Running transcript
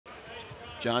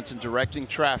Johnson directing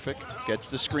traffic, gets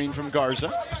the screen from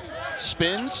Garza,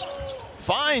 spins,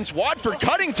 finds Watford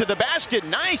cutting to the basket.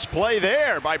 Nice play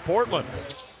there by Portland.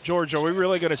 George, are we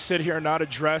really going to sit here and not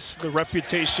address the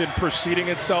reputation preceding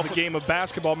itself a game of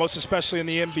basketball, most especially in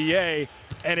the NBA?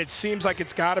 And it seems like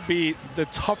it's got to be the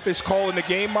toughest call in the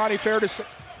game, Monty, fair to say?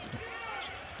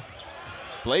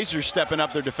 Blazers stepping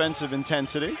up their defensive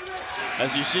intensity.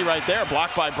 As you see right there,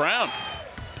 blocked by Brown.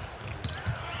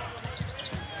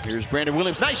 Here's Brandon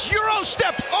Williams. Nice Euro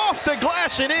step off the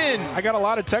glass and in. I got a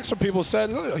lot of texts from people who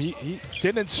said he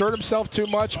didn't insert himself too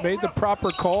much, made the proper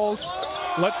calls,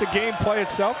 let the game play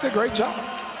itself. Did a great job.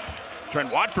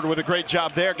 Trent Watford with a great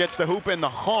job there, gets the hoop and the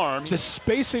harm. The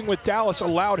spacing with Dallas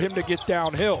allowed him to get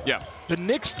downhill. Yeah. The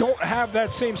Knicks don't have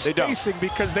that same spacing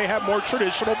because they have more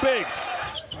traditional bigs.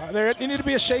 There need to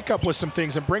be a shakeup with some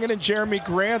things, and bringing in Jeremy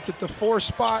Grant at the 4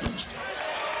 spot.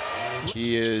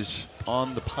 He is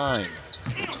on the pine.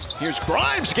 Here's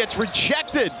Grimes, gets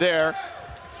rejected there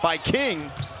by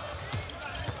King.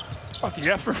 About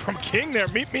the effort from King there,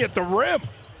 meet me at the rim.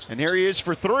 And here he is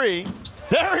for 3.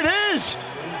 There it is!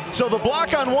 So the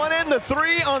block on one end, the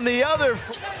 3 on the other.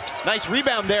 Nice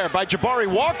rebound there by Jabari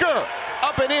Walker.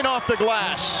 Up and in off the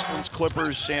glass.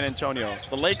 Clippers, San Antonio.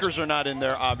 The Lakers are not in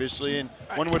there, obviously, and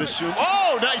one would assume,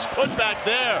 oh, nice putback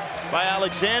there by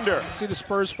Alexander. See the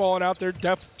Spurs falling out there,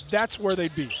 that's where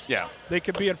they'd be. Yeah. They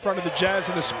could be in front of the Jazz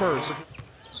and the Spurs.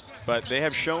 But they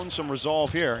have shown some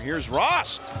resolve here. Here's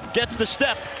Ross, gets the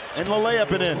step, and the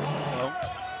layup and in. Well,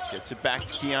 gets it back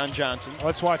to Keon Johnson.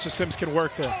 Let's watch if Sims can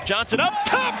work there. Johnson up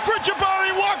top for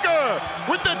Jabari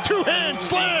Walker with the 2-hand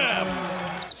slam.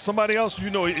 Somebody else, you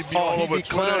know, he'd be all over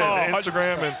Twitter and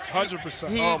Instagram and 100%.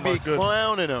 He'd be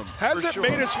clowning him. Hasn't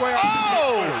made his way out.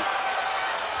 Oh!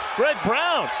 Greg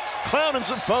Brown clowning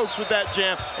some folks with that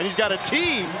jam, and he's got a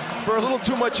tee for a little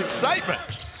too much excitement.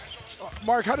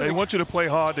 Mark, how do they want you to play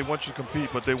hard, they want you to compete,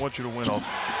 but they want you to win also.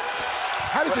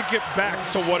 How does it get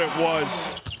back to what it was?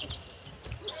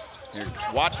 Here,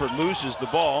 Watford loses the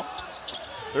ball.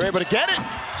 They're able to get it.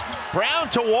 Brown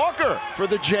to Walker for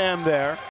the jam there.